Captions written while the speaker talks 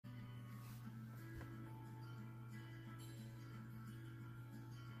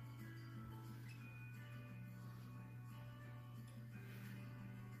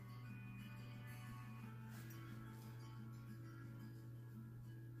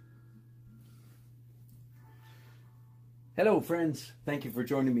Hello friends, thank you for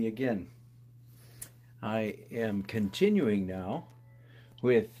joining me again. I am continuing now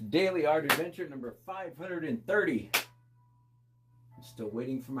with Daily Art Adventure number 530. I'm still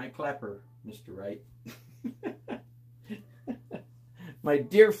waiting for my clapper, Mr. Wright. My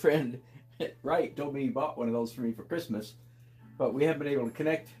dear friend Wright told me he bought one of those for me for Christmas, but we haven't been able to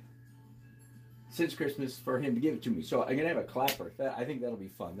connect since Christmas for him to give it to me. So I'm going to have a clapper. I think that'll be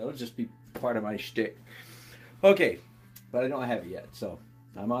fun. That'll just be part of my shtick. Okay. But I don't have it yet, so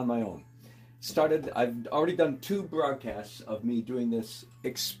I'm on my own. I've already done 2 broadcasts of me doing this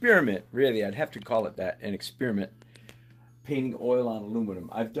experiment. Really, I'd have to call it that, an experiment. Painting oil on aluminum.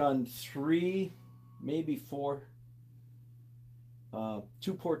 I've done 3, maybe 4,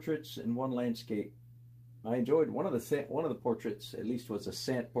 2 portraits and 1 landscape. I enjoyed one of the portraits. At least was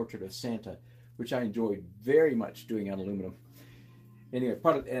a portrait of Santa, which I enjoyed very much doing on aluminum. Anyway,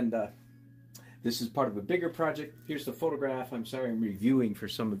 this is part of a bigger project. Here's the photograph. I'm sorry I'm reviewing for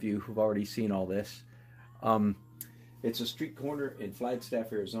some of you who've already seen all this. It's a street corner in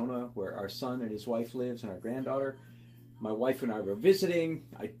Flagstaff, Arizona, where our son and his wife lives and our granddaughter. My wife and I were visiting.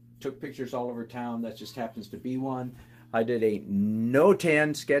 I took pictures all over town. That just happens to be one. I did a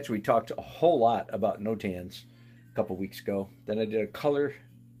no-tan sketch. We talked a whole lot about no-tans a couple weeks ago. Then I did a color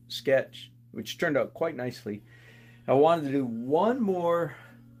sketch, which turned out quite nicely. I wanted to do one more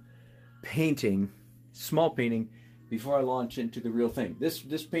painting, small painting, before I launch into the real thing. This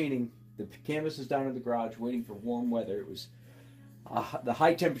painting, the canvas is down in the garage waiting for warm weather. It was the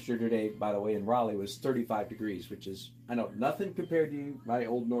high temperature today, by the way, in Raleigh was 35 degrees, which is, I know, nothing compared to you, my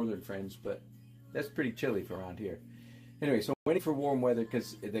old northern friends, but that's pretty chilly for around here. Anyway, so I'm waiting for warm weather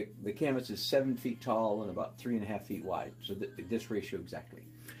because the canvas is 7 feet tall and about 3.5 feet wide. So this ratio exactly.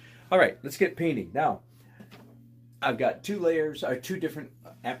 All right, let's get painting. Now, I've got 2 layers, or 2 different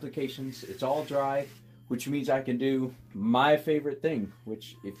applications. It's all dry, which means I can do my favorite thing,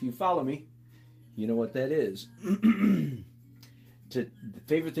 which if you follow me, you know what that is. The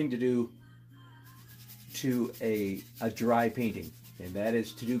favorite thing to do to a dry painting, and that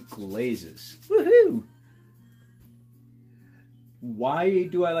is to do glazes. Woohoo! Why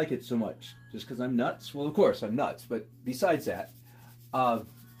do I like it so much? Just because I'm nuts? Well, of course, I'm nuts, but besides that,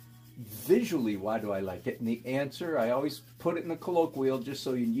 visually, why do I like it? And the answer, I always put it in a colloquial just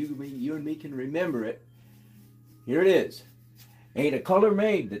so you and me can remember it. Here it is. Ain't a color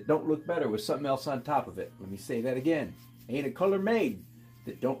made that don't look better with something else on top of it. Let me say that again. Ain't a color made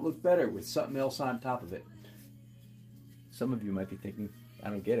that don't look better with something else on top of it. Some of you might be thinking, I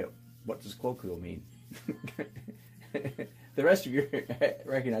don't get it. What does colloquial mean? The rest of you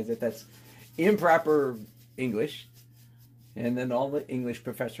recognize that that's improper English. And then all the English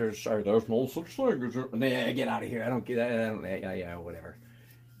professors are, there's no such thing as, get out of here. I don't get that. I don't, yeah, whatever.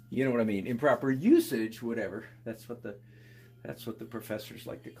 You know what I mean? Improper usage, whatever. That's what the professors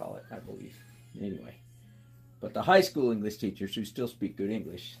like to call it, I believe. Anyway. But the high school English teachers who still speak good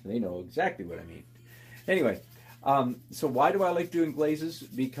English, they know exactly what I mean. Anyway, so why do I like doing glazes?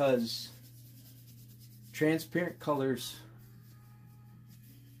 Because transparent colors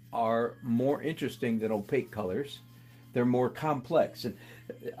are more interesting than opaque colors. They're more complex. And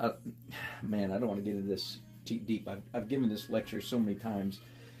man, I don't want to get into this too deep. I've given this lecture so many times.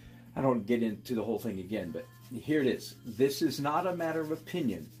 I don't want to get into the whole thing again, but here it is. This is not a matter of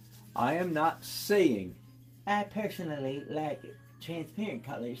opinion. I am not saying I personally like transparent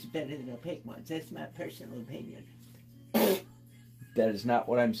colors better than opaque ones. That's my personal opinion. that is not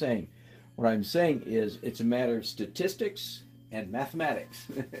what I'm saying. What I'm saying is it's a matter of statistics and mathematics.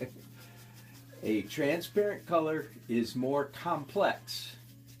 A transparent color is more complex.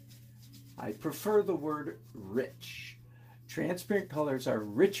 I prefer the word rich. Transparent colors are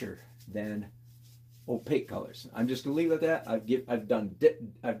richer than opaque colors. I'm just gonna leave it at that. I've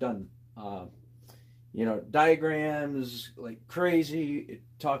done diagrams like crazy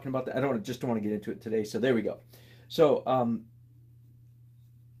talking about that. I don't want to get into it today. So there we go. So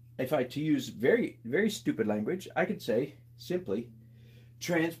if I to use very, very stupid language, I could say simply,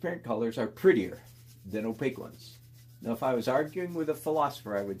 transparent colors are prettier than opaque ones. Now, if I was arguing with a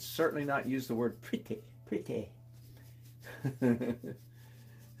philosopher, I would certainly not use the word pretty.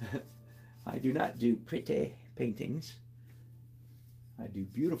 I do not do pretty paintings. I do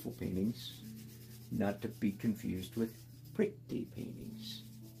beautiful paintings, not to be confused with pretty paintings.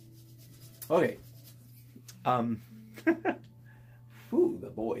 Okay. Ooh, the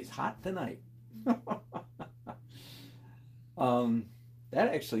boy's hot tonight. That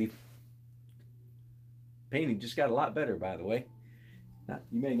actually, painting just got a lot better, by the way.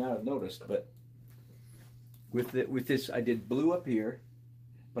 You may not have noticed, but with this, I did blue up here,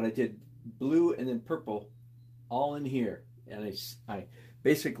 but I did blue and then purple all in here. And I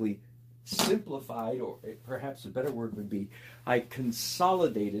basically simplified, or perhaps a better word would be, I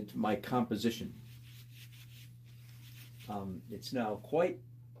consolidated my composition. It's now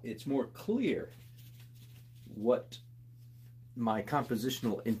it's more clear what my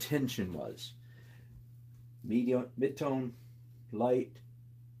compositional intention was. Medium, mid-tone, light,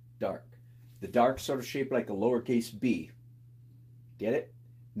 dark. The dark sort of shaped like a lowercase b. Get it?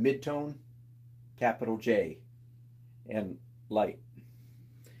 Mid-tone, capital J, and light.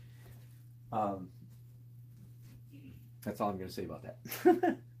 That's all I'm going to say about that.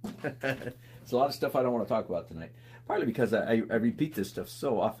 It's a lot of stuff I don't want to talk about tonight. Partly because I repeat this stuff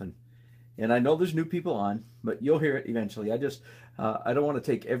so often. And I know there's new people on, but you'll hear it eventually. I don't want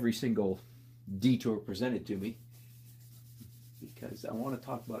to take every single detour presented to me, because I want to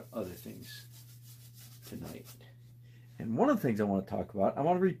talk about other things tonight. And one of the things I want to talk about, I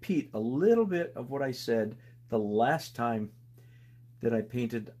want to repeat a little bit of what I said the last time that I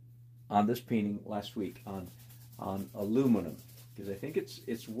painted on this painting last week on aluminum, because I think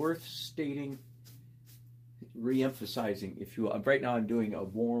it's worth stating, re-emphasizing, if you will. Right now I'm doing a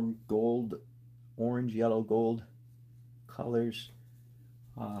warm gold, orange, yellow, gold colors.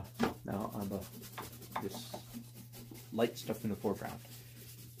 Now on this light stuff in the foreground.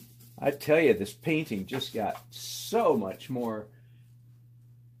 I tell you, this painting just got so much more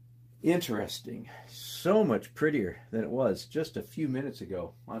interesting, so much prettier than it was just a few minutes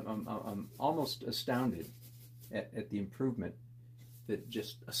ago. I'm almost astounded at the improvement that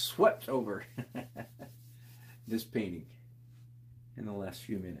just swept over this painting in the last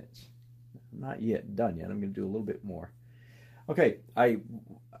few minutes. I'm not yet done yet. I'm going to do a little bit more. Okay,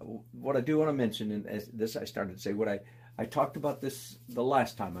 what I do want to mention, and as this I started to say, what I talked about this the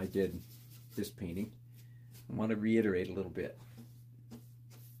last time I did this painting. I want to reiterate a little bit.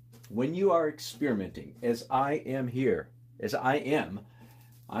 When you are experimenting, as I am here,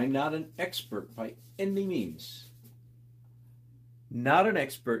 I'm not an expert by any means. Not an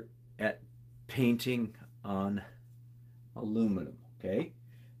expert at painting on aluminum, okay?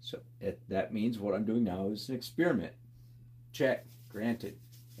 So that means what I'm doing now is an experiment. Check, granted,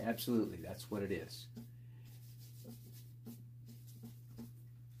 absolutely, that's what it is.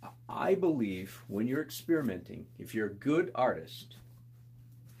 I believe when you're experimenting, if you're a good artist,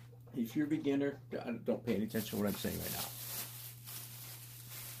 if you're a beginner, don't pay any attention to what I'm saying right now.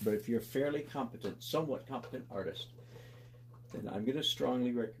 But if you're a fairly competent, somewhat competent artist, then I'm going to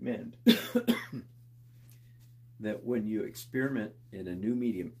strongly recommend that when you experiment in a new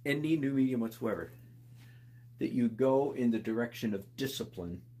medium, any new medium whatsoever, that you go in the direction of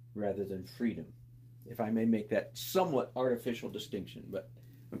discipline rather than freedom. If I may make that somewhat artificial distinction, but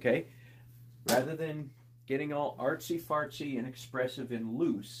okay? Rather than getting all artsy-fartsy and expressive and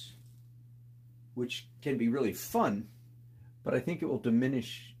loose, which can be really fun, but I think it will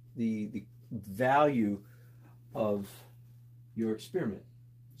diminish the value of your experiment.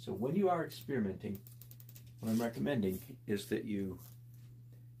 So when you are experimenting, what I'm recommending is that you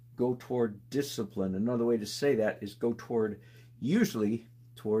go toward discipline. Another way to say that is go usually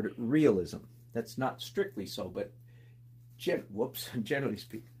toward realism. That's not strictly so, but generally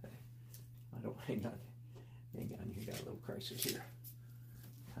speaking. I don't, hang on, you got a little crisis here.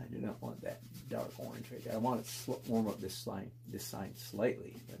 I do not want that dark orange right there. I want to warm up this sign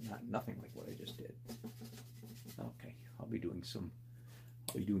slightly, but nothing like what I just did. Okay, I'll be doing some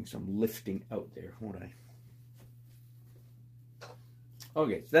lifting out there, won't I?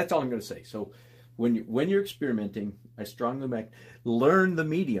 Okay, so that's all I'm going to say. So when you're experimenting, I strongly recommend learn the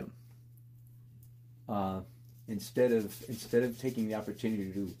medium. Instead of taking the opportunity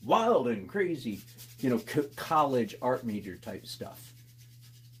to do wild and crazy, college art major type stuff.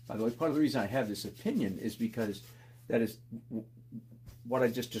 By the way, part of the reason I have this opinion is because that is what I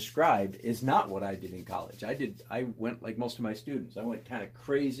just described is not what I did in college. I went like most of my students. I went kind of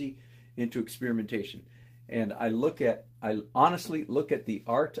crazy into experimentation. And I honestly look at the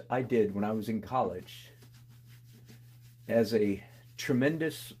art I did when I was in college as a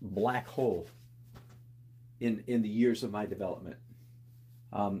tremendous black hole in the years of my development.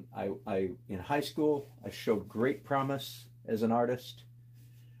 In high school, I showed great promise as an artist.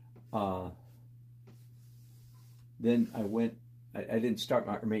 Then I didn't start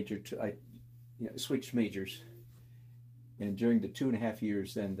my major, I switched majors. And during the 2.5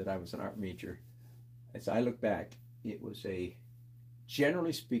 years then that I was an art major, as I look back, it was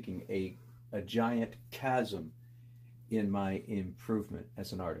generally speaking, a giant chasm in my improvement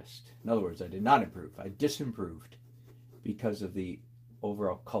as an artist. In other words, I did not improve. I disimproved because of the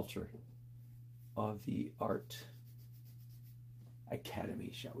overall culture of the art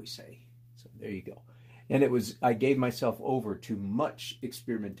academy, shall we say. So there you go. And I gave myself over to much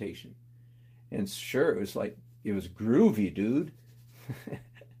experimentation. And sure, it was groovy, dude.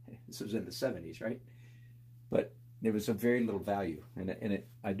 This was in the 70s, right? But there was a very little value. And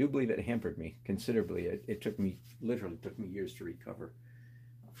I do believe it hampered me considerably. It literally took me years to recover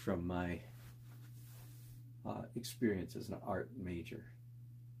from my experience as an art major.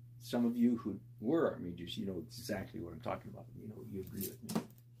 Some of you who were art majors, you know exactly what I'm talking about. You know, you agree with me.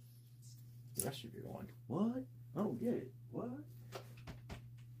 The rest of you are going, what? I don't get it. What?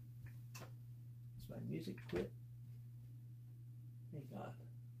 Is my music quit? Hang on.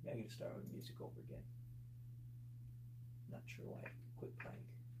 I gotta start with music over again. Not sure why I quit playing.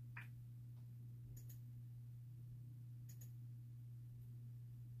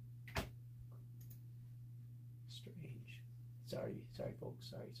 Strange. Sorry folks.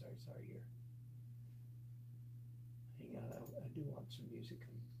 Sorry here. Hang on, I do want some music to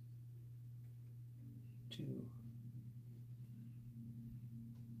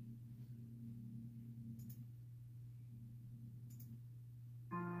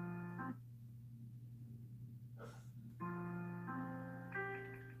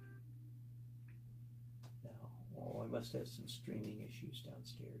I must have some streaming issues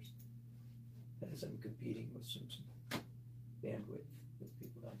downstairs as I'm competing with some bandwidth with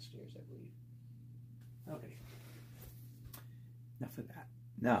people downstairs, I believe. Okay. Enough of that.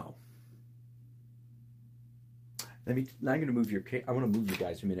 Now, I'm going to move I want to move you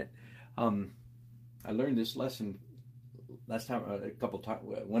guys a minute. I learned this lesson last time, a couple times,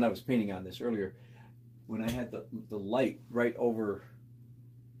 when I was painting on this earlier, when I had the light right over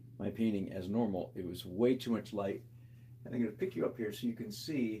my painting as normal. It was way too much light. And I'm going to pick you up here so you can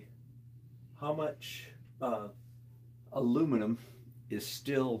see how much aluminum is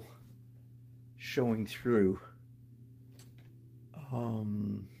still showing through.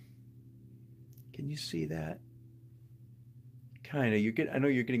 Can you see that? Kind of. I know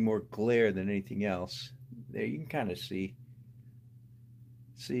you're getting more glare than anything else. There, you can kind of see.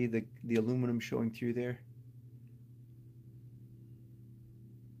 See the aluminum showing through there?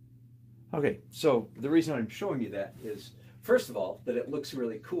 Okay, so the reason I'm showing you that is, first of all, that it looks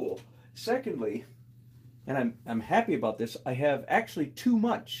really cool. Secondly, and I'm happy about this, I have actually too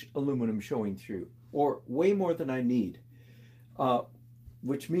much aluminum showing through, or way more than I need,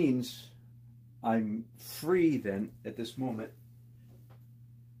 which means I'm free then at this moment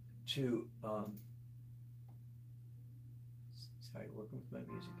to, sorry, working with my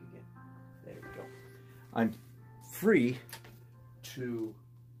music again. There we go. I'm free to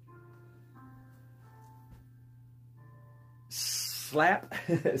slap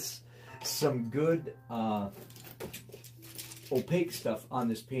some good opaque stuff on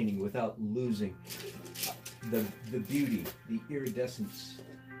this painting without losing the beauty, the iridescence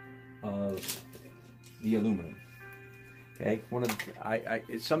of the aluminum. Okay,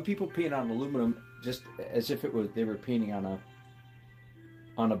 some people paint on aluminum just as if they were painting on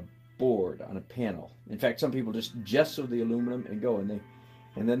a board, on a panel. In fact, some people just gesso the aluminum and go, and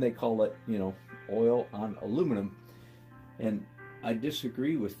then they call it, oil on aluminum. And I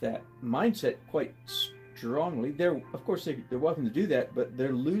disagree with that mindset quite strongly. Of course, they're welcome to do that, but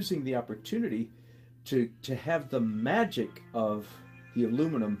they're losing the opportunity to have the magic of the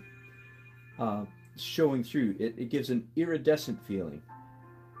aluminum showing through. It gives an iridescent feeling,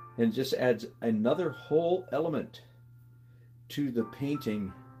 and it just adds another whole element to the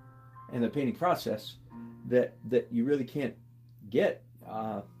painting and the painting process that you really can't get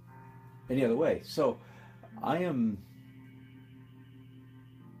any other way. So I am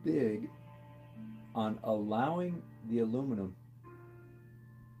big on allowing the aluminum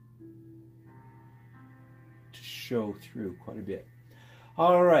to show through quite a bit.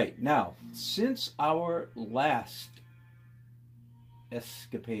 All right, now, since our last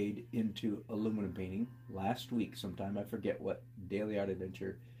escapade into aluminum painting last week sometime, I forget what Daily Art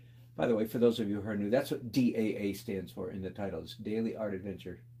Adventure, by the way, for those of you who are new, that's what DAA stands for in the title. It's Daily Art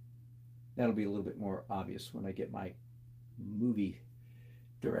Adventure. That'll be a little bit more obvious when I get my movie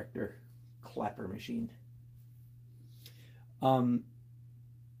director clapper machine.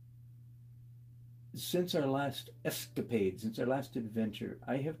 Since our last escapade, since our last adventure,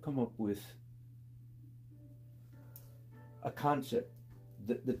 I have come up with a concept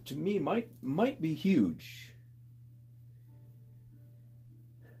that to me might be huge.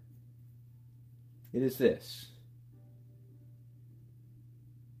 It is this: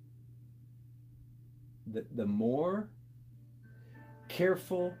 the more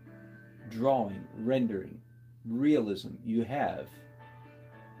careful drawing, rendering, realism you have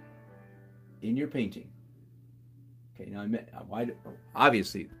in your painting. Okay, now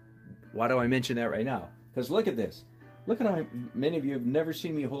obviously, why do I mention that right now? Because look at this. Look at how many of you have never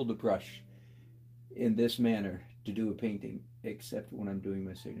seen me hold a brush in this manner to do a painting, except when I'm doing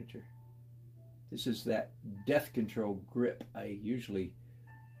my signature. This is that death control grip I usually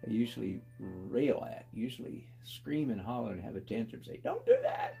rail at, usually scream and holler and have a tantrum, say, don't do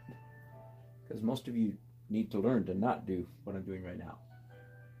that. Because most of you need to learn to not do what I'm doing right now.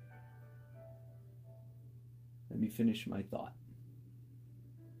 Let me finish my thought.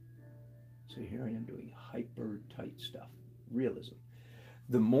 So here I am doing hyper tight stuff, realism.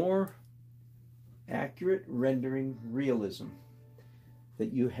 The more accurate rendering realism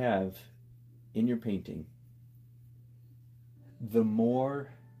that you have in your painting, the more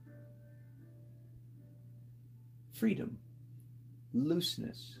freedom,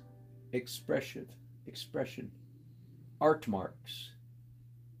 looseness, expression, art marks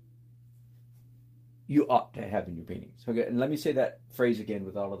you ought to have in your paintings. Okay, and let me say that phrase again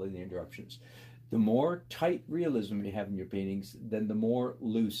with all of the interruptions. The more tight realism you have in your paintings, then the more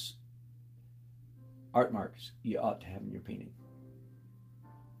loose art marks you ought to have in your painting.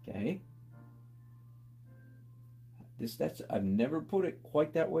 Okay? I've never put it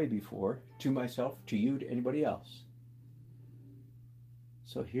quite that way before, to myself, to you, to anybody else.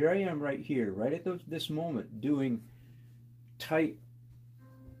 So here I am right here, right at this moment, doing tight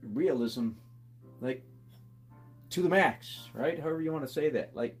realism, like to the max, right? However you want to say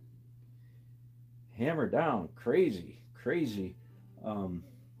that, like hammer down, crazy,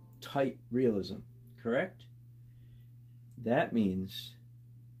 tight realism, correct? That means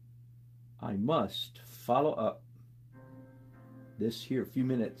I must follow up this here few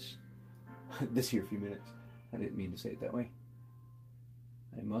minutes. I didn't mean to say it that way.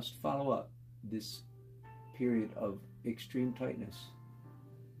 I must follow up this period of extreme tightness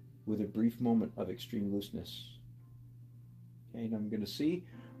with a brief moment of extreme looseness. Okay, and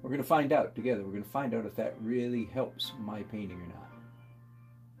we're going to find out together. We're going to find out if that really helps my painting or not.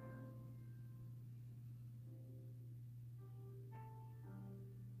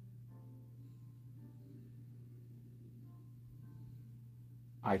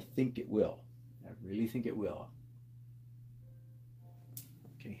 I think it will. I really think it will.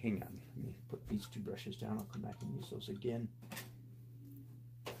 Okay, hang on. Let me put these two brushes down. I'll come back and use those again.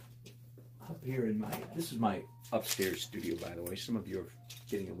 Up here in this is my upstairs studio, by the way. Some of you are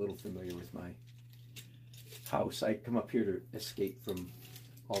getting a little familiar with my house. I come up here to escape from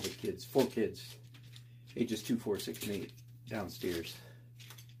all the kids, 4 kids, ages 2, 4, 6, and 8, downstairs.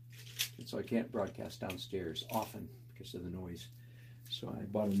 And so I can't broadcast downstairs often because of the noise. So I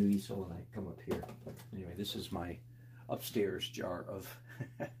bought a new easel and I come up here. But anyway, this is my upstairs jar of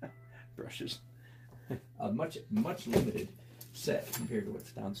brushes. A much limited set compared to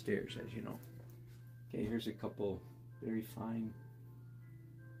what's downstairs, as you know. Okay, here's a couple very fine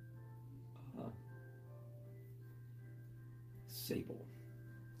sable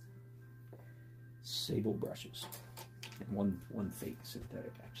brushes, and one fake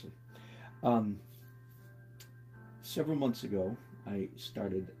synthetic actually. Several months ago, I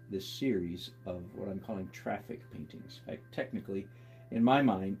started this series of what I'm calling traffic paintings. Technically, in my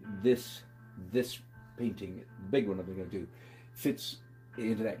mind, this painting, the big one I'm going to do, fits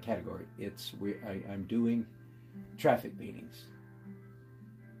into that category. I'm doing traffic paintings,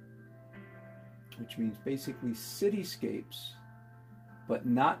 which means basically cityscapes, but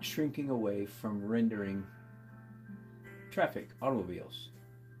not shrinking away from rendering traffic, automobiles.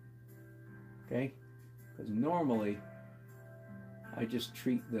 Okay? Because normally I just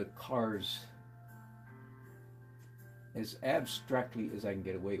treat the cars as abstractly as I can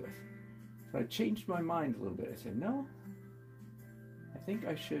get away with. But I changed my mind a little bit. I said, no, I think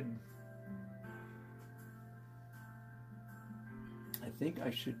I should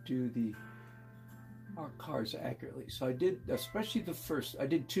do our cars accurately. So I did, especially I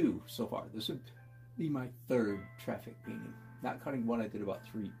did 2 so far. This would be my 3rd traffic painting. Not counting one I did about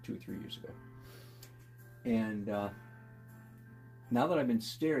 2 or 3 years ago. And now that I've been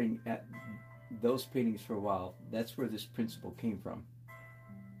staring at those paintings for a while, that's where this principle came from.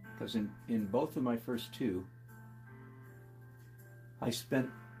 Because in both of my first 2, I spent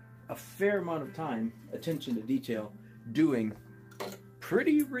a fair amount of time, attention to detail, doing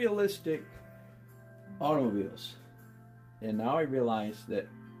pretty realistic automobiles. And now I realize that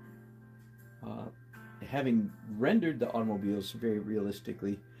having rendered the automobiles very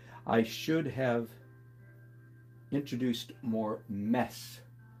realistically, I should have introduced more mess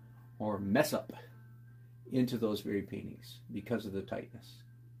or mess up into those very paintings because of the tightness.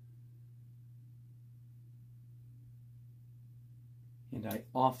 And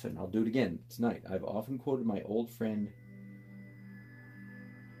I'll do it again tonight, I've often quoted my old friend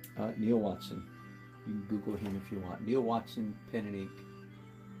Neil Watson You can Google him if you want. Neil Watson, pen and ink.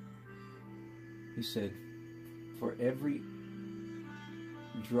 He said, for every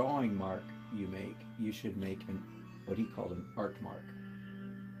drawing mark you make, you should make what he called an art mark.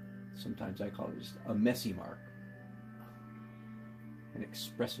 Sometimes I call it just a messy mark, an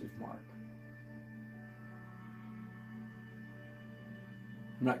expressive mark.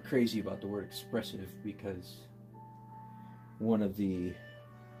 I'm not crazy about the word expressive because one of the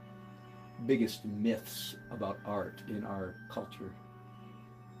biggest myths about art in our culture,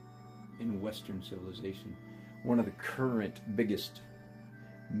 in Western civilization, one of the current biggest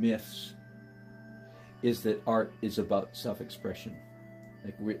myths is that art is about self-expression.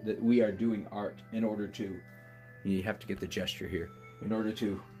 Like that we are doing art in order to, you have to get the gesture here, in order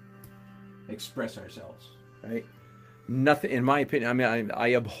to express ourselves, right? Nothing, in my opinion, I mean,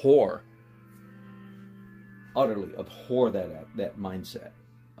 I abhor, utterly abhor that mindset.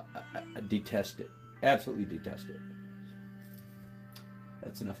 I detest it, absolutely detest it.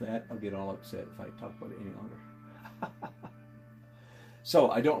 That's enough of that. I'll get all upset if I talk about it any longer.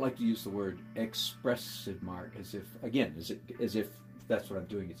 So I don't like to use the word expressive mark as if, again, as if that's what I'm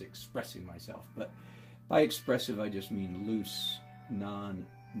doing, is expressing myself. But by expressive, I just mean loose,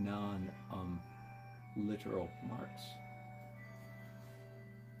 literal marks.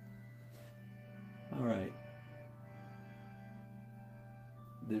 All right.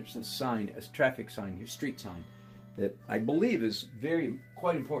 There's a sign, a traffic sign here, street sign, that I believe is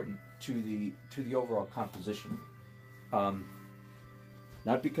quite important to the overall composition.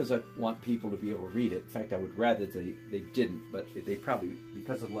 Not because I want people to be able to read it. In fact, I would rather they didn't, but they probably,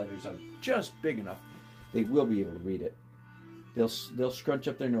 because the letters are just big enough, they will be able to read it. They'll scrunch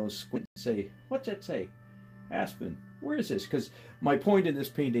up their nose, squint, and say, "What's that say? Aspen, where is this?" Because my point in this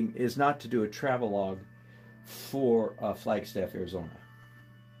painting is not to do a travelogue for Flagstaff, Arizona.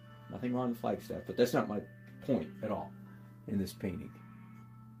 Nothing wrong with Flagstaff, but that's not my point at all in this painting.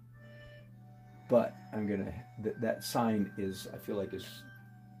 But I'm gonna, that sign is, I feel like, is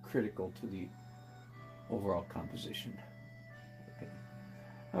critical to the overall composition.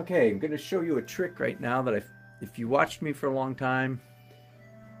 Okay, I'm gonna show you a trick right now that if you watched me for a long time,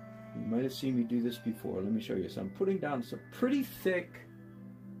 you might have seen me do this before. Let me show you. So I'm putting down some pretty thick,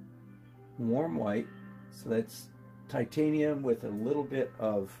 warm white. So that's titanium with a little bit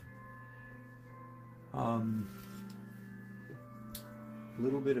of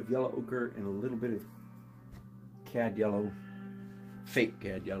yellow ochre and a little bit of cad yellow, fake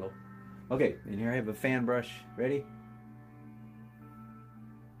cad yellow. Okay, and here I have a fan brush. Ready?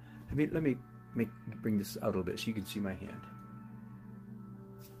 Let me bring this out a little bit so you can see my hand.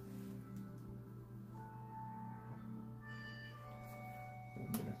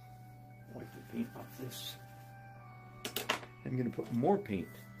 I'm gonna wipe the paint off this. I'm gonna put more paint,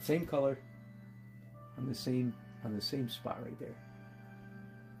 same color, on the same spot right there.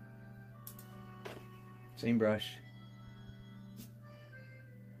 Same brush.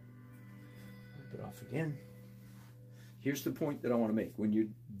 Wipe it off again. Here's the point that I want to make. When you're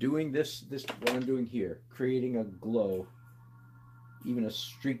doing this what I'm doing here, creating a glow, even a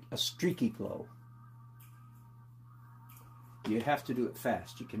streaky glow, you have to do it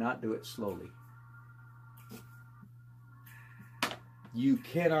fast. You cannot do it slowly. You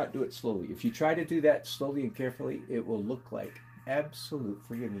cannot do it slowly. If you try to do that slowly and carefully, it will look like absolute,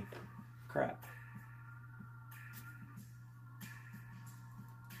 forgive me, crap.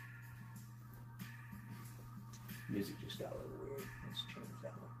 Music just got a little weird. Let's change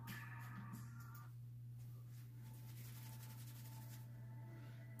that one.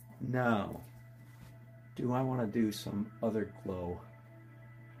 Now, do I want to do some other glow?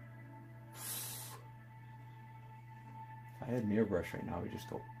 If I had an airbrush right now, I would just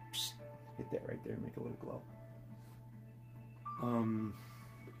go psst, hit that right there and make a little glow.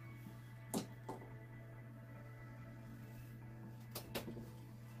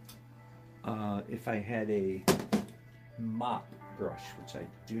 If I had a mop brush, which I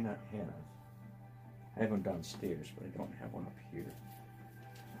do not have. I have one downstairs, but I don't have one up here.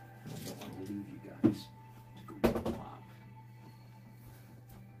 And I don't want to leave you guys to go get a mop.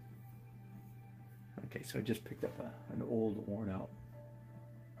 Okay, so I just picked up an old, worn out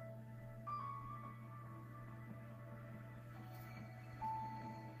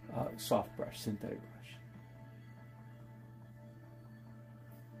soft brush, synthetic brush.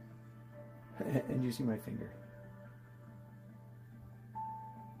 And using my finger.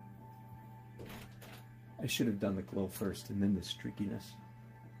 I should have done the glow first and then the streakiness.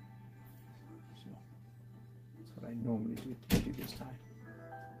 So that's what I normally do this time.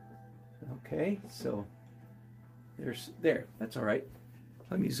 Okay, so there, that's all right.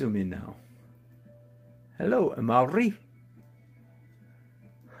 Let me zoom in now. Hello, Amaury.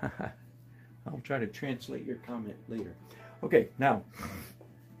 I'll try to translate your comment later. Okay, now,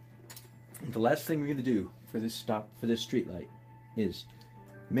 the last thing we're going to do for this street light is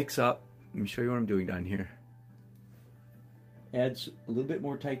mix up. Let me show you what I'm doing down here. Adds a little bit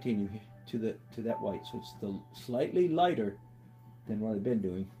more titanium to that white, so it's slightly lighter than what I've been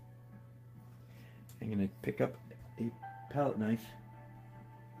doing. I'm going to pick up a palette knife.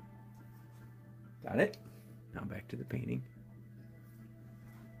 Got it? Now back to the painting.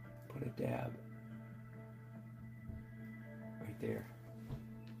 Put a dab right there.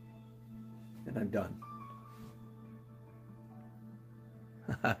 And I'm done.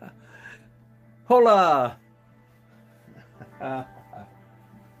 Hola!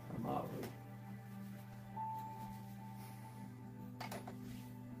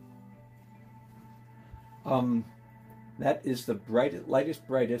 That is the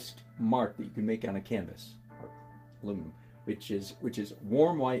lightest mark that you can make on a canvas, or aluminum, which is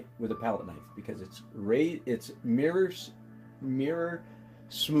warm white with a palette knife, because it's mirror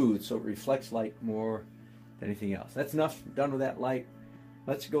smooth, so it reflects light more than anything else. That's enough. Done with that light.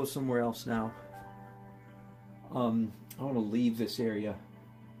 Let's go somewhere else now. I want to leave this area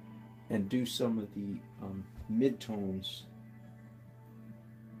and do some of the midtones.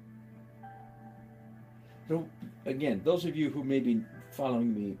 So again, those of you who may be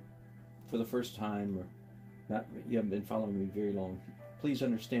following me for the first time, or you haven't been following me very long, please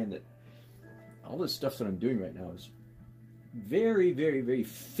understand that all this stuff that I'm doing right now is very, very, very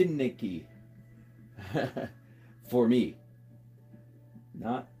finicky for me.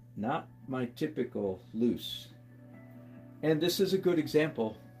 Not my typical loose. And this is a good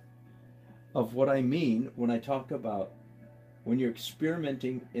example of what I mean when I talk about when you're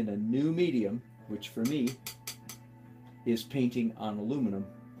experimenting in a new medium, which for me is painting on aluminum.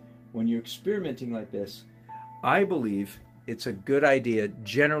 When you're experimenting like this, I believe it's a good idea,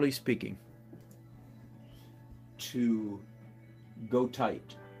 generally speaking, to go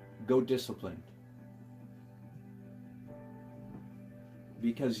tight, go disciplined.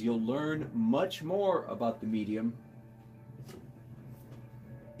 Because you'll learn much more about the medium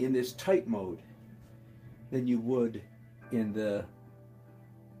in this tight mode than you would in the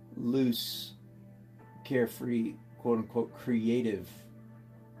loose, carefree, quote-unquote, creative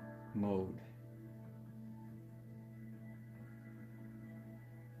mode.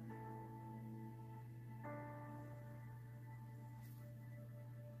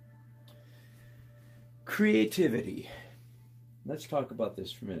 Creativity. Let's talk about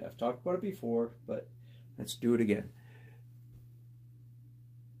this for a minute. I've talked about it before, but let's do it again.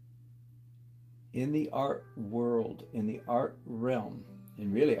 In the art world, in the art realm,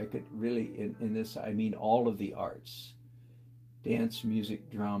 and really, I could really, in this, I mean all of the arts, dance,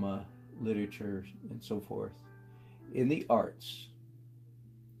 music, drama, literature, and so forth. In the arts,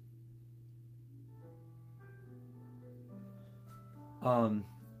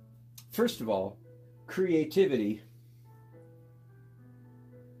 first of all, creativity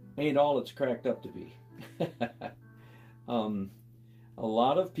ain't all it's cracked up to be. A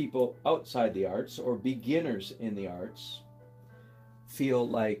lot of people outside the arts, or beginners in the arts, feel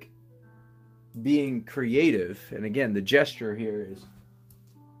like being creative, and again, the gesture here is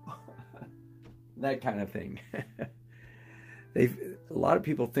that kind of thing. A lot of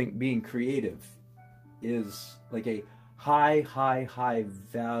people think being creative is like a high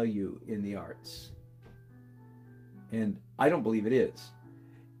value in the arts. And I don't believe it is.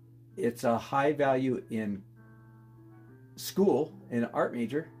 It's a high value in school, in an art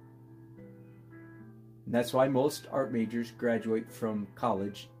major. And that's why most art majors graduate from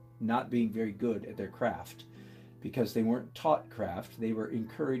college not being very good at their craft, because they weren't taught craft, they were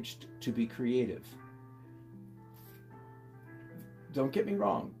encouraged to be creative. Don't get me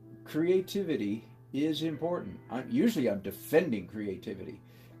wrong, creativity is important. Usually I'm defending creativity,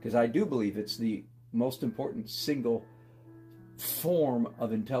 because I do believe it's the most important single form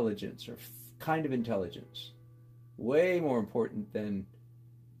of intelligence, or kind of intelligence. Way more important than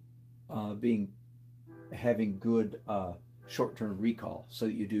having good short-term recall, so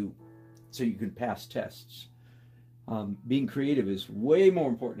that you can pass tests. Being creative is way more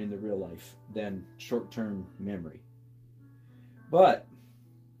important in the real life than short-term memory. But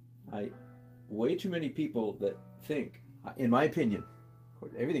way too many people that think, in my opinion,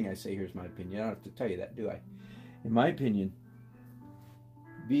 everything I say here is my opinion, I don't have to tell you that, do I? In my opinion,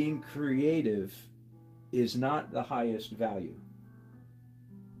 being creative is not the highest value.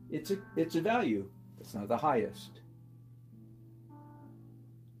 It's a value, it's not the highest.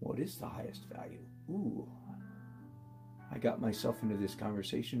 What is the highest value? Ooh, I got myself into this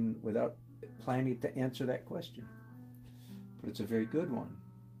conversation without planning to answer that question. But it's a very good one.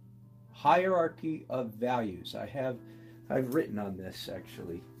 Hierarchy of values. I've written on this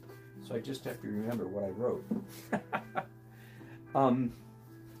actually, so I just have to remember what I wrote.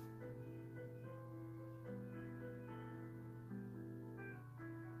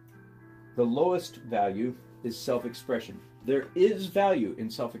 The lowest value is self-expression. There is value in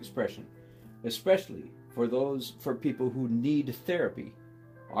self-expression, especially for people who need therapy.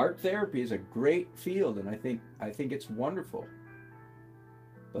 Art therapy is a great field, and I think it's wonderful.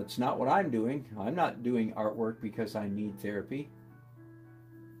 But it's not what I'm doing. I'm not doing artwork because I need therapy.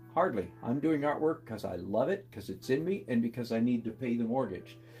 Hardly. I'm doing artwork because I love it, because it's in me, and because I need to pay the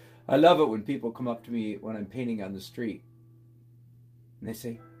mortgage. I love it when people come up to me when I'm painting on the street, and they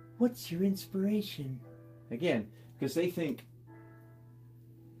say, "What's your inspiration?" Again, because they think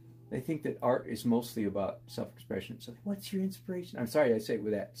that art is mostly about self-expression. So, what's your inspiration? I'm sorry I say it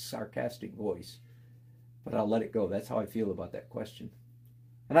with that sarcastic voice, but I'll let it go. That's how I feel about that question.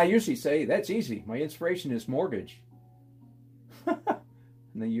 And I usually say, that's easy. My inspiration is mortgage.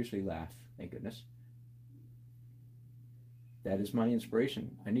 And they usually laugh, thank goodness. That is my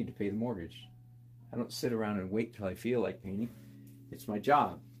inspiration. I need to pay the mortgage. I don't sit around and wait till I feel like painting. It's my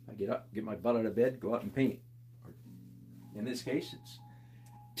job. I get up, get my butt out of bed, go out and paint. In this case, it's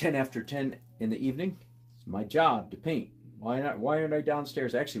 10 after 10 in the evening. It's my job to paint. Why not? Why aren't I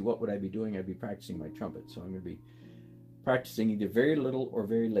downstairs? Actually, what would I be doing? I'd be practicing my trumpet. So I'm going to be practicing either very little or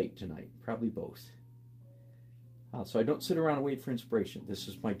very late tonight. Probably both. So I don't sit around and wait for inspiration. This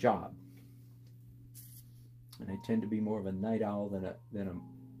is my job. And I tend to be more of a night owl than a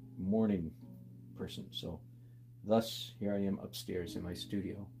morning person. So thus, here I am upstairs in my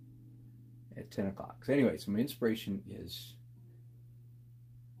studio at 10 o'clock. So anyway, so my inspiration is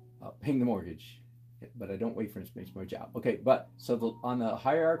paying the mortgage, but I don't wait for inspiration. It's my job. Okay, but so on the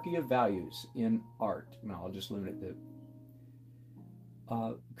hierarchy of values in art, now I'll just limit it to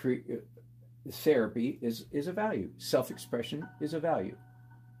therapy is a value. Self-expression is a value.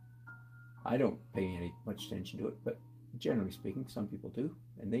 I don't pay much attention to it, but generally speaking, some people do,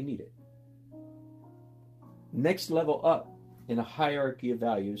 and they need it. Next level up in a hierarchy of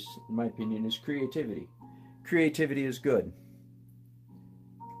values, in my opinion, is creativity. Creativity is good,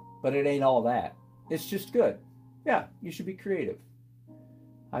 but it ain't all that. It's just good. Yeah, you should be creative.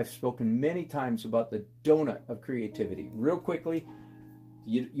 I've spoken many times about the donut of creativity. Real quickly,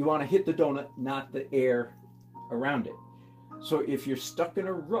 you want to hit the donut, not the air around it. So if you're stuck in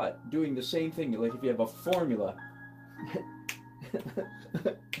a rut doing the same thing, like if you have a formula,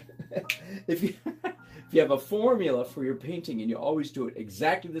 if you have a formula for your painting and you always do it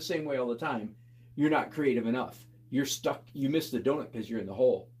exactly the same way all the time, you're not creative enough. You're stuck. You miss the donut because you're in the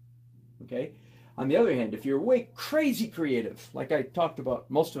hole. Okay? On the other hand, if you're way crazy creative, like I talked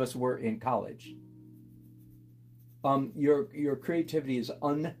about, most of us were in college, your creativity is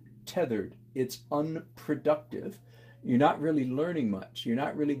untethered. It's unproductive. You're not really learning much. You're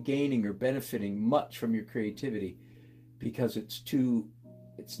not really gaining or benefiting much from your creativity because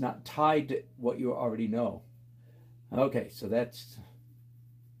it's not tied to what you already know. Okay, so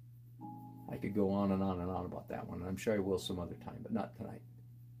I could go on and on and on about that one. I'm sure I will some other time, but not tonight.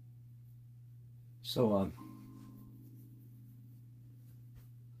 So,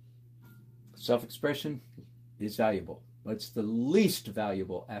 self-expression is valuable, but it's the least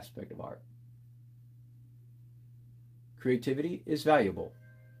valuable aspect of art. Creativity is valuable.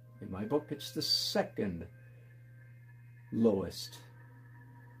 In my book, it's the second lowest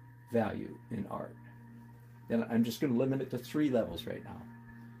value in art. Then I'm just going to limit it to 3 levels right now.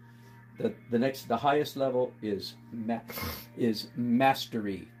 The highest level is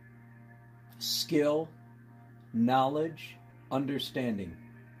mastery, skill, knowledge, understanding,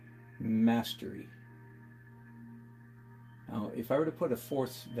 mastery. Now, if I were to put a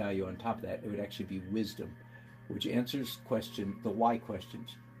 4th value on top of that, it would actually be wisdom, which answers the why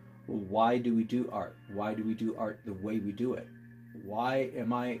questions. Well, why do we do art? Why do we do art the way we do it? Why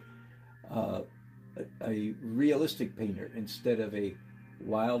am I a realistic painter instead of a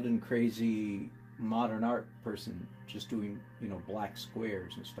wild and crazy modern art person just doing, black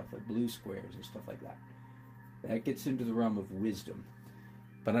squares and stuff, like blue squares and stuff like that? That gets into the realm of wisdom.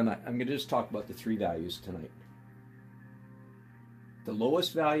 But I'm going to just talk about the 3 values tonight. The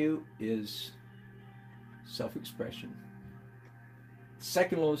lowest value is self-expression.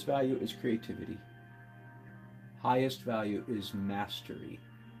 Second lowest value is creativity. Highest value is mastery.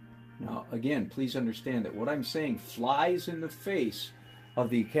 Now, again, please understand that what I'm saying flies in the face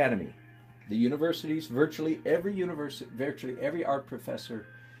of the academy. The universities, virtually every art professor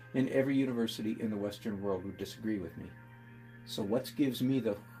in every university in the Western world would disagree with me. So what gives me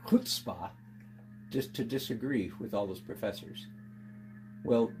the chutzpah just to disagree with all those professors?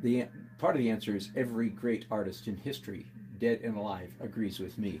 Well, the part of the answer is every great artist in history, dead and alive, agrees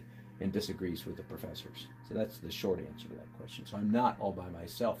with me and disagrees with the professors. So that's the short answer to that question. So I'm not all by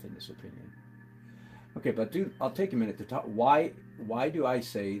myself in this opinion. Okay, but I'll take a minute to talk. Why do I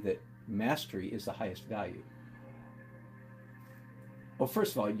say that mastery is the highest value? Well,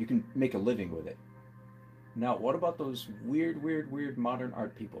 first of all, you can make a living with it. Now, what about those weird modern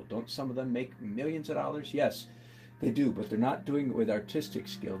art people? Don't some of them make millions of dollars? Yes, they do, but they're not doing it with artistic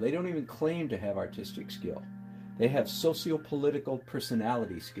skill. They don't even claim to have artistic skill. They have socio-political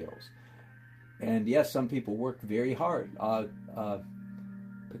personality skills. And yes, some people work very hard.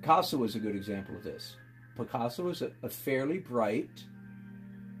 Picasso was a good example of this. Picasso was a fairly bright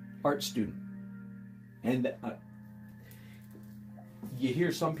art student. And you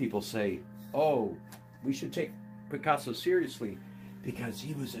hear some people say, oh, we should take Picasso seriously because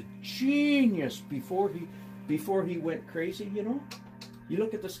he was a genius before he went crazy, you know? You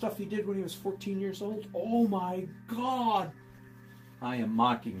look at the stuff he did when he was 14 years old. Oh my God! I am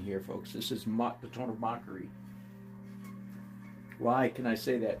mocking here, folks. This is the tone of mockery. Why can I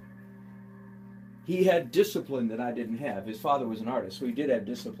say that? He had discipline that I didn't have. His father was an artist, so he did have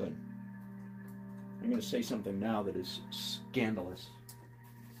discipline. I'm going to say something now that is scandalous.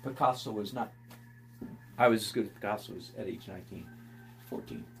 Picasso was not... I was as good as Picasso was at age 19,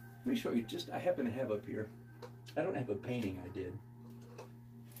 14. Let me show you, I happen to have up here, I don't have a painting I did.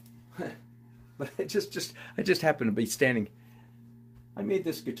 But I just happen to be standing. I made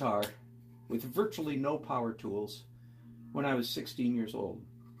this guitar with virtually no power tools when I was 16 years old.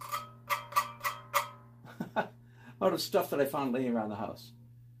 Out of stuff that I found laying around the house.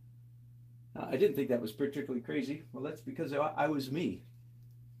 Now, I didn't think that was particularly crazy. Well, that's because I was me.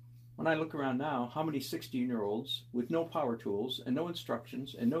 When I look around now, how many 16-year-olds with no power tools and no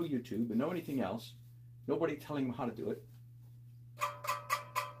instructions and no YouTube and no anything else, nobody telling them how to do it,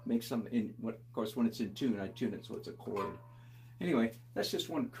 make some, of course, when it's in tune, I tune it so it's a chord. Anyway, that's just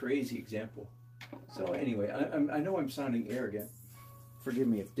one crazy example. So anyway, I know I'm sounding arrogant. Forgive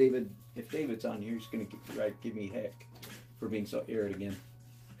me if David's on here, he's going to give me heck for being so arrogant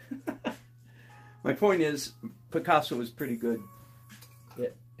again. My point is, Picasso was pretty good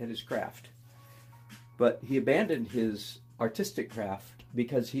at his craft, but he abandoned his artistic craft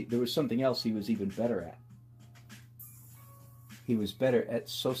because there was something else he was even better at. He was better at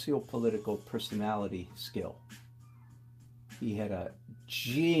socio-political personality skill. He had a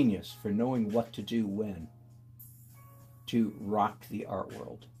genius for knowing what to do when to rock the art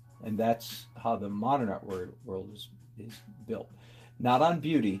world. And that's how the modern art world is built. Not on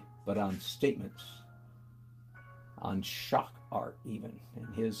beauty, but on statements. On shock art, even.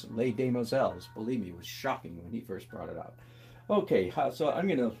 And his Les Demoiselles, believe me, was shocking when he first brought it out. Okay, so I'm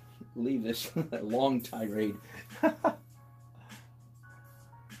going to leave this long tirade.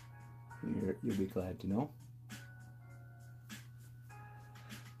 You'll be glad to know.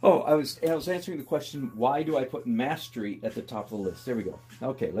 Oh, I was answering the question, why do I put mastery at the top of the list? There we go.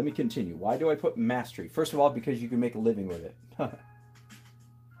 Okay, let me continue. Why do I put mastery? First of all, because you can make a living with it.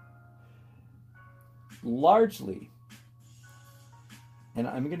 Largely, and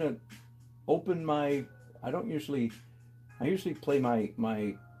I'm going to open my, I usually play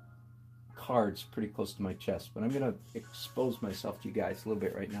my cards pretty close to my chest, but I'm going to expose myself to you guys a little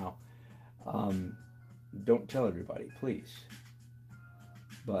bit right now. Don't tell everybody, please.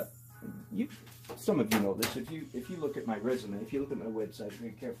 But some of you know this. If you look at my resume, if you look at my website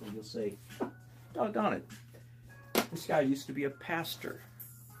very carefully, you'll say, doggone it, this guy used to be a pastor.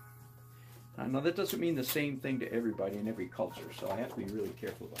 Now that doesn't mean the same thing to everybody in every culture, so I have to be really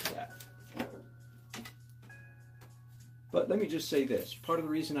careful about that. But let me just say this. Part of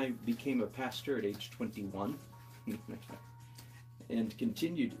the reason I became a pastor at age 21 and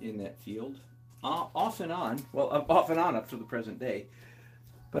continued in that field, off and on up to the present day,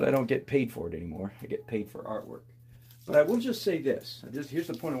 but I don't get paid for it anymore. I get paid for artwork. But I will just say this. Here's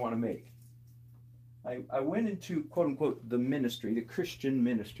the point I want to make. I went into, quote unquote, the ministry, the Christian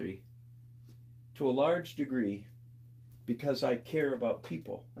ministry, to a large degree because I care about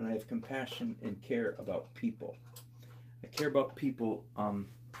people, and I have compassion and care about people. I care about people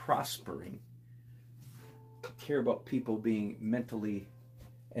prospering. I care about people being mentally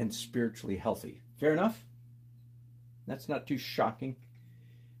and spiritually healthy. Fair enough? That's not too shocking.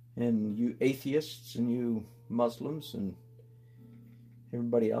 And you atheists and you Muslims and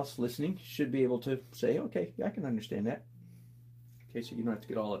everybody else listening should be able to say, okay, yeah, I can understand that. Okay, so you don't have to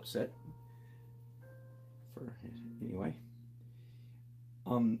get all upset. Anyway,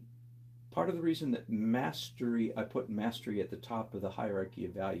 part of the reason that I put mastery at the top of the hierarchy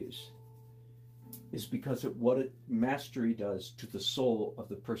of values is because of what mastery does to the soul of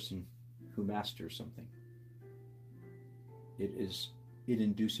the person who masters something. It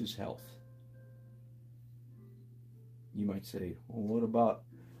induces health. You might say, well,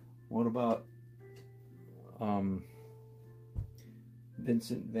 what about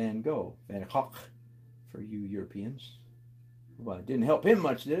Vincent van Gogh, Van Gogh, for you Europeans? Well, it didn't help him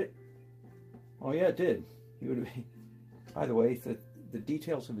much, did it? Oh yeah, it did. He would have. By the way, the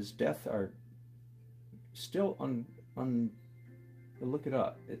details of his death are still look it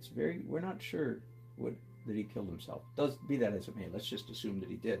up. It's we're not sure that he killed himself. Be that as it may, let's just assume that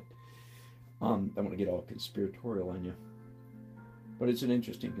he did. I don't want to get all conspiratorial on you, but it's an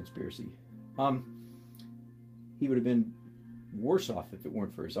interesting conspiracy. He would have been worse off if it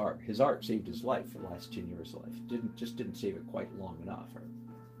weren't for his art. His art saved his life for the last 10 years of life. Didn't save it quite long enough or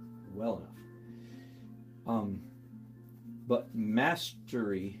well enough. But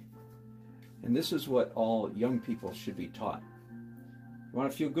mastery, and this is what all young people should be taught. You want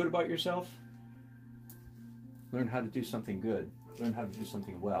to feel good about yourself? Learn how to do something good. Learn how to do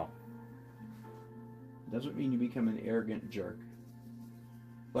something well. It doesn't mean you become an arrogant jerk.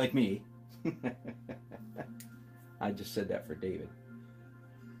 Like me. I just said that for David.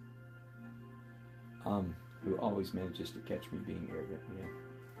 Who always manages to catch me being arrogant.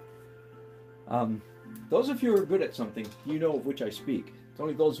 Yeah. Those of you who are good at something, you know of which I speak. It's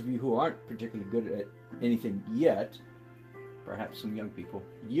only those of you who aren't particularly good at anything yet, perhaps some young people,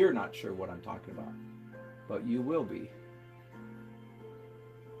 you're not sure what I'm talking about. But you will be.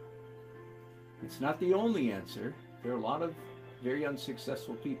 It's not the only answer. There are a lot of very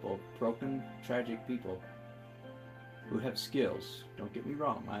unsuccessful people, broken, tragic people, who have skills. Don't get me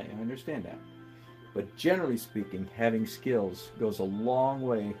wrong, I understand that. But generally speaking, having skills goes a long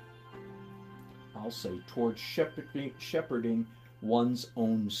way, I'll say, towards shepherding one's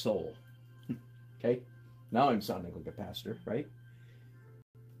own soul. Okay? Now I'm sounding like a pastor, right?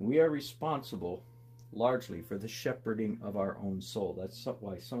 We are responsible largely for the shepherding of our own soul. That's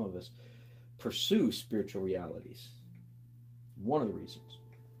why some of us pursue spiritual realities. One of the reasons,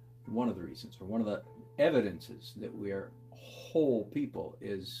 or one of the evidences that we are whole people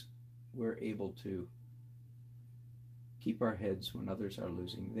is we're able to keep our heads when others are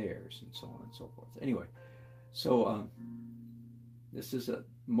losing theirs, and so on and so forth. Anyway, so this is a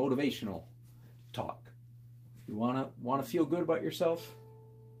motivational talk. You want to feel good about yourself?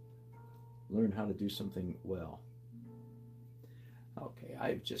 Learn how to do something well. Okay,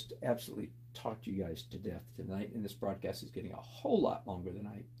 I've just absolutely talked you guys to death tonight, and this broadcast is getting a whole lot longer than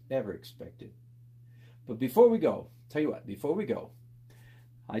I ever expected. But before we go, tell you what, before we go,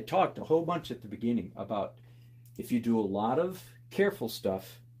 I talked a whole bunch at the beginning about if you do a lot of careful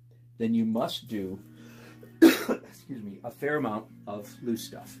stuff, then you must do, excuse me, a fair amount of loose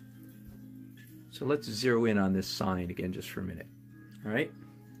stuff. So let's zero in on this sign again just for a minute. All right?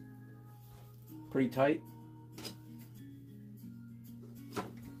 Pretty tight.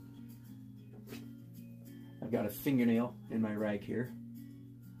 I've got a fingernail in my rag here.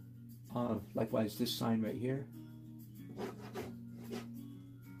 Likewise, this sign right here.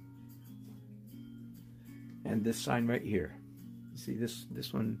 And this sign right here. You see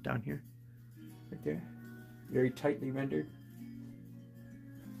this one down here? Right there? Very tightly rendered.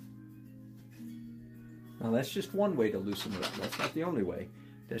 Now that's just one way to loosen it up. That's not the only way.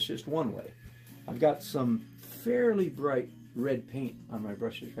 That's just one way. I've got some fairly bright red paint on my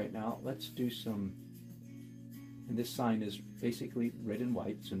brushes right now. Let's do some, and this sign is basically red and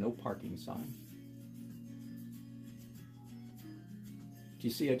white, so no parking sign. Do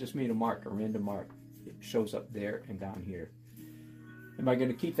you see I just made a mark, a random mark? It shows up there and down here. Am I going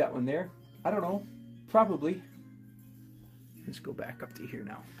to keep that one there? I don't know. Probably. Let's go back up to here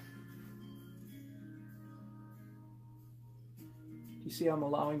now. Do you see I'm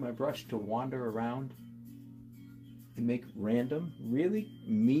allowing my brush to wander around and make random, really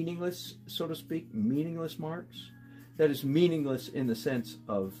meaningless, so to speak, meaningless marks? That is meaningless in the sense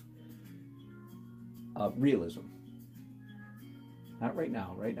of realism. Not right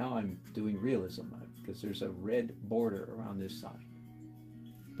now. Right now I'm doing realism because there's a red border around this sign.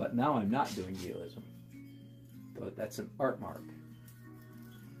 But now I'm not doing realism. But that's an art mark.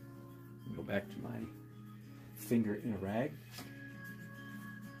 Go back to my finger in a rag.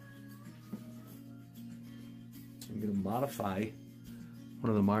 I'm going to modify one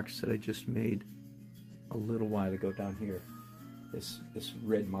of the marks that I just made a little while ago down here. This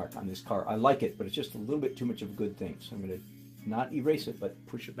red mark on this car. I like it, but it's just a little bit too much of a good thing. So I'm going to not erase it, but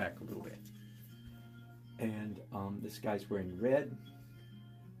push it back a little bit. And this guy's wearing red.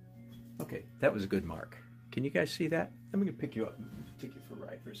 Okay, that was a good mark. Can you guys see that? I'm going to pick you up and take you for a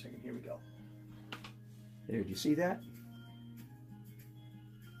ride for a second. Here we go. There, do you see that?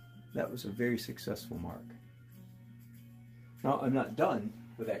 That was a very successful mark. Now, I'm not done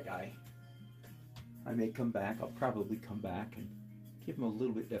with that guy. I may come back. I'll probably come back and give him a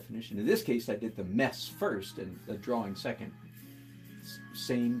little bit of definition. In this case, I did the mess first and the drawing second.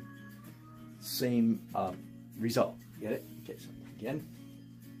 Same result. Get it? Okay, so again,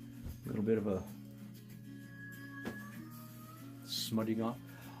 a little bit of a smudging off.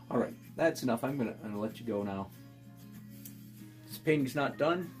 All right, that's enough. I'm gonna let you go now. This painting's not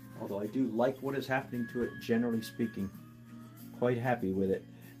done, although I do like what is happening to it, generally speaking. Quite happy with it.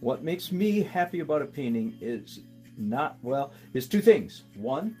 What makes me happy about a painting is is two things.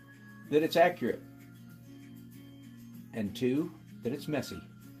 One, that it's accurate. And two, that it's messy.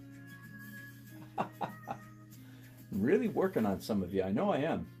 I'm really working on some of you. I know I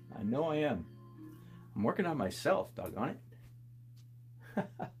am. I know I am. I'm working on myself, doggone it.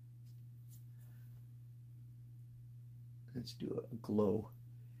 Let's do a glow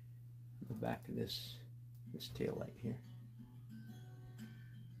in the back of this tail light here.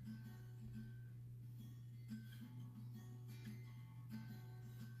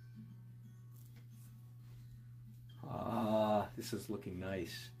 Ah, this is looking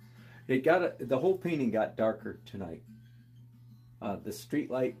nice. The whole painting got darker tonight. The street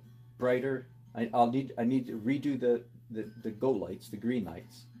light brighter. I need to redo the go lights, the green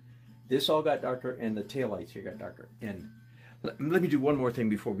lights. This all got darker, and the tail lights here got darker. And let me do one more thing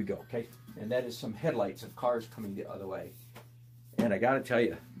before we go, okay? And that is some headlights of cars coming the other way. And I got to tell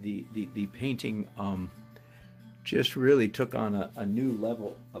you, the painting just really took on a new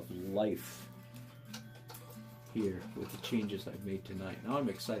level of life here with the changes I've made tonight. Now I'm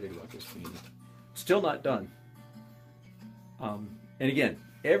excited about this painting. Still not done. And again,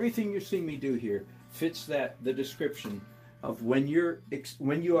 everything you're seeing me do here fits the description of when you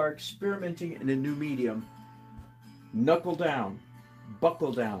are experimenting in a new medium. Knuckle down,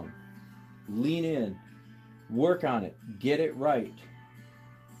 buckle down, lean in, work on it, get it right.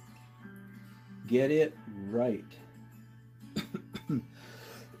 Get it right.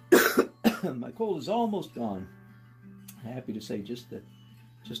 My cold is almost gone. I'm happy to say just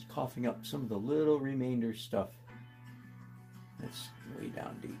coughing up some of the little remainder stuff that's way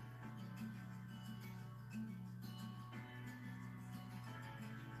down deep.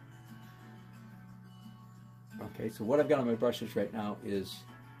 Okay, so what I've got on my brushes right now is,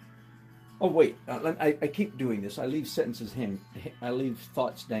 oh wait, I keep doing this. I leave sentences hanging. I leave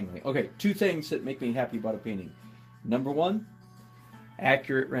thoughts dangling. Okay, two things that make me happy about a painting. Number one,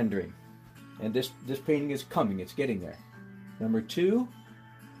 accurate rendering. And this painting is coming. It's getting there. Number two,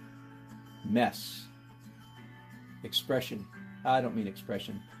 mess. Expression. I don't mean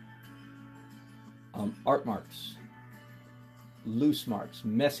expression. Art marks. Loose marks.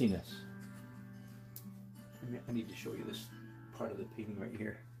 Messiness. I need to show you this part of the painting right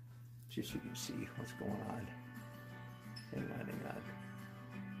here, just so you can see what's going on. Hang on.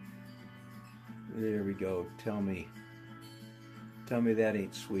 There we go. Tell me that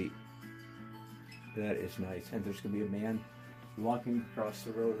ain't sweet. That is nice. And there's going to be a man walking across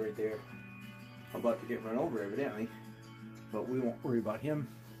the road right there, about to get run over evidently, but we won't worry about him.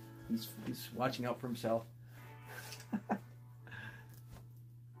 He's watching out for himself.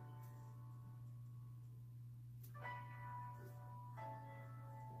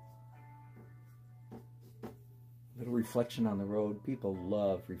 Little reflection on the road. People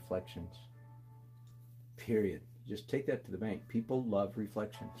love reflections. Period. Just take that to the bank. People love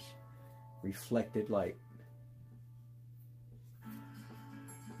reflections. Reflected light.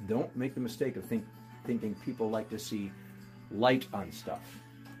 Don't make the mistake of thinking people like to see light on stuff.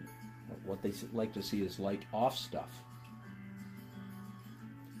 What they like to see is light off stuff.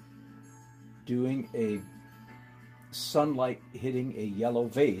 Doing a sunlight hitting a yellow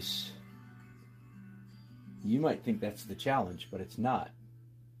vase, you might think that's the challenge, but it's not.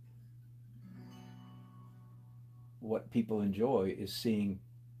 What people enjoy is seeing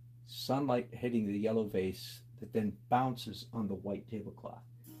sunlight hitting the yellow vase that then bounces on the white tablecloth.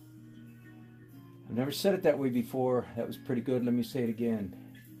 I've never said it that way before. That was pretty good. Let me say it again.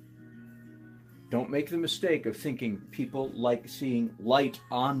 Don't make the mistake of thinking people like seeing light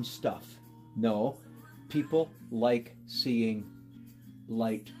on stuff. No, people like seeing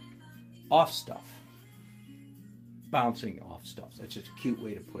light off stuff. Bouncing off stuff. That's just a cute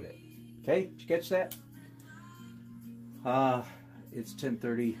way to put it. Okay, did you catch that? It's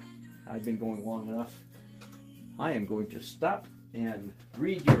 10:30. I've been going long enough. I am going to stop and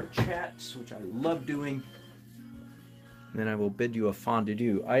read your chats, which I love doing. Then I will bid you a fond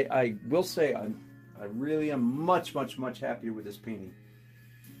adieu. I will say I really am much happier with this painting.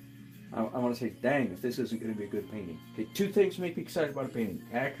 I want to say, dang, if this isn't going to be a good painting. Okay, 2 things make me excited about a painting.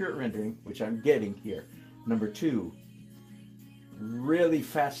 Accurate rendering, which I'm getting here. Number 2, really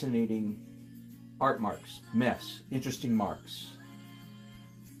fascinating art marks, interesting marks.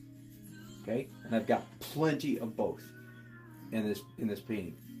 Okay, and I've got plenty of both in this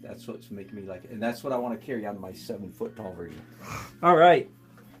painting. That's what's making me like it, and that's what I want to carry on my 7-foot tall version. All right,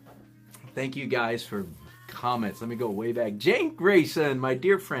 thank you guys for comments. Let me go way back. Jane Grayson, my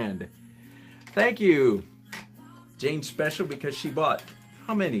dear friend, thank you. Jane's special because she bought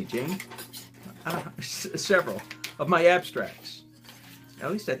how many, Jane? Several of my abstracts.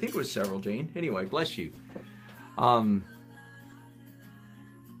 At least I think it was several, Jane. Anyway, bless you.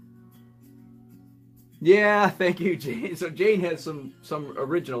 Yeah, thank you, Jane. So Jane has some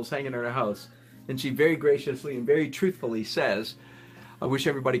originals hanging in her house, and she very graciously and very truthfully says, I wish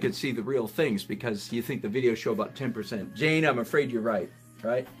everybody could see the real things because you think the videos show about 10%. Jane, I'm afraid you're right?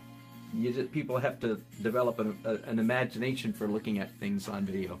 People have to develop an imagination for looking at things on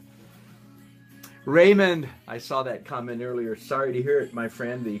video. Raymond, I saw that comment earlier. Sorry to hear it, my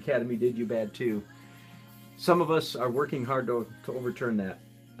friend. The Academy did you bad too. Some of us are working hard to overturn that.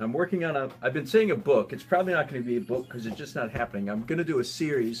 I'm working on I've been saying a book. It's probably not going to be a book because it's just not happening. I'm going to do a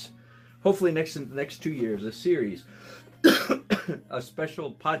series, hopefully next 2 years, a series, a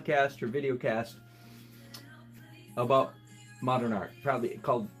special podcast or video cast about modern art. Probably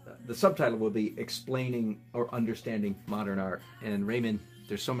called, the subtitle will be Explaining or Understanding Modern Art. And Raymond,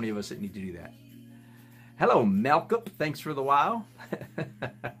 there's so many of us that need to do that. Hello, Malcolm. Thanks for the wow.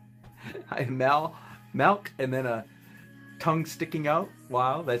 Hi, Malk, and then a tongue sticking out.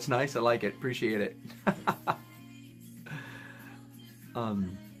 Wow, that's nice. I like it. Appreciate it.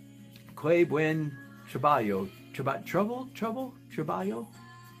 Que buen trabajo. Trabajo?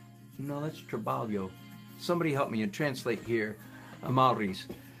 No, that's trabajo. Somebody help me and translate here. Amaury's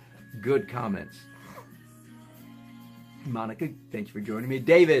good comments. Monica, thanks for joining me.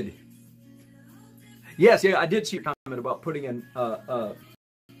 David. Yes, yeah, I did see your comment about putting in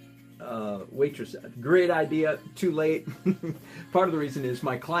waitress. Great idea. Too late. Part of the reason is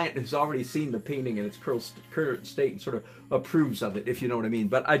my client has already seen the painting in its current state and sort of approves of it, if you know what I mean.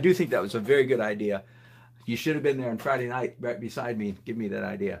 But I do think that was a very good idea. You should have been there on Friday night right beside me. Give me that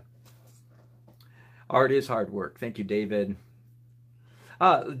idea. Art is hard work. Thank you, David.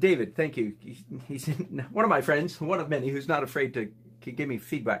 David, thank you. He's one of my friends, one of many, who's not afraid to give me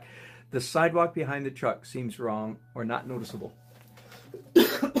feedback. The sidewalk behind the truck seems wrong or not noticeable.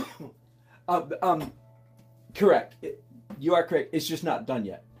 Correct. You are correct. It's just not done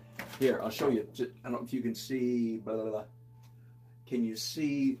yet. Here, I'll show you. I don't know if you can see. Blah, blah, blah. Can you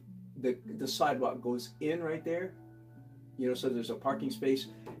see the sidewalk goes in right there? You know, so there's a parking space,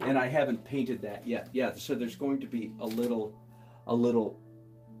 and I haven't painted that yet. Yeah, so there's going to be a little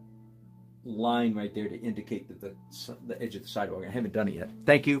line right there to indicate that the edge of the sidewalk. I haven't done it yet.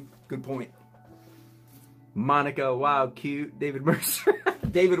 Thank you. Good point. Monica, wow, cute. David Mercer.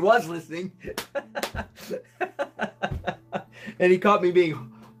 David was listening. And he caught me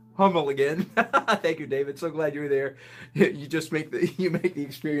being humble again. Thank you, David. So glad you were there. You just make the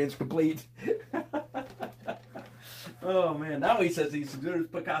experience complete. Oh man, now he says he's as good as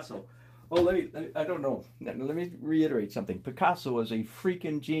Picasso. Oh, I don't know. Let me reiterate something. Picasso was a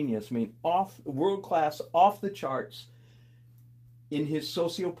freaking genius. I mean, world class, off the charts in his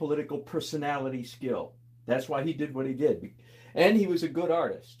socio-political personality skill. That's why he did what he did. And he was a good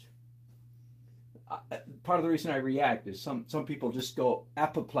artist. Part of the reason I react is some people just go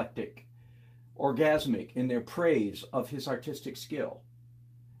apoplectic, orgasmic in their praise of his artistic skill.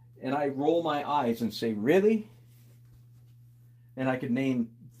 And I roll my eyes and say, really? And I could name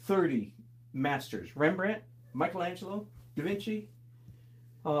 30 masters. Rembrandt, Michelangelo, Da Vinci,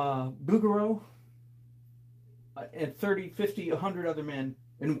 Bouguereau, and 30, 50, 100 other men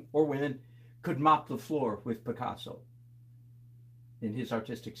or women could mop the floor with Picasso in his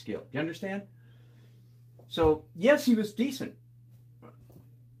artistic skill. Do you understand? So, yes, he was decent.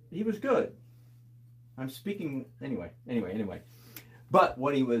 He was good. I'm speaking, anyway. But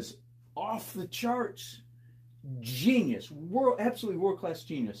what he was off the charts, genius, absolutely world-class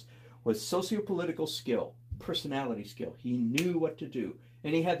genius, was socio-political skill, personality skill. He knew what to do,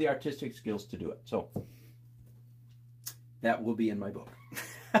 and he had the artistic skills to do it. So, that will be in my book.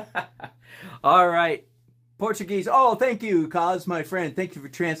 All right. Portuguese. Oh, thank you, Kaz, my friend. Thank you for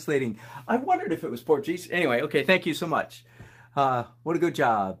translating. I wondered if it was Portuguese. Anyway, okay, thank you so much. What a good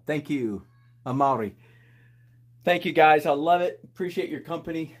job. Thank you, Amaury. Thank you, guys. I love it. Appreciate your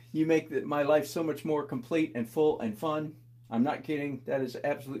company. You make my life so much more complete and full and fun. I'm not kidding. That is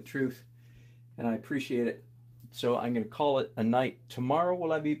absolute truth, and I appreciate it. So I'm going to call it a night. Tomorrow,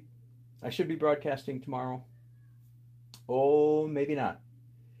 will I be I should be broadcasting tomorrow. Oh, maybe not.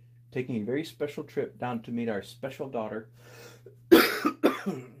 Taking a very special trip down to meet our special daughter,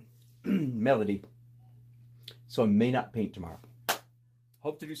 Melody. So I may not paint tomorrow.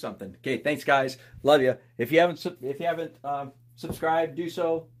 Hope to do something. Okay, thanks guys. Love you. If you haven't subscribed, do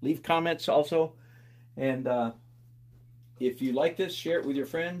so. Leave comments also. And if you like this, share it with your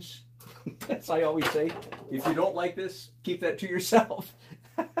friends. As I always say, if you don't like this, keep that to yourself.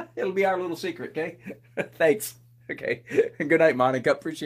 It'll be our little secret, okay? Thanks. Okay. Good night, Monica. Appreciate it.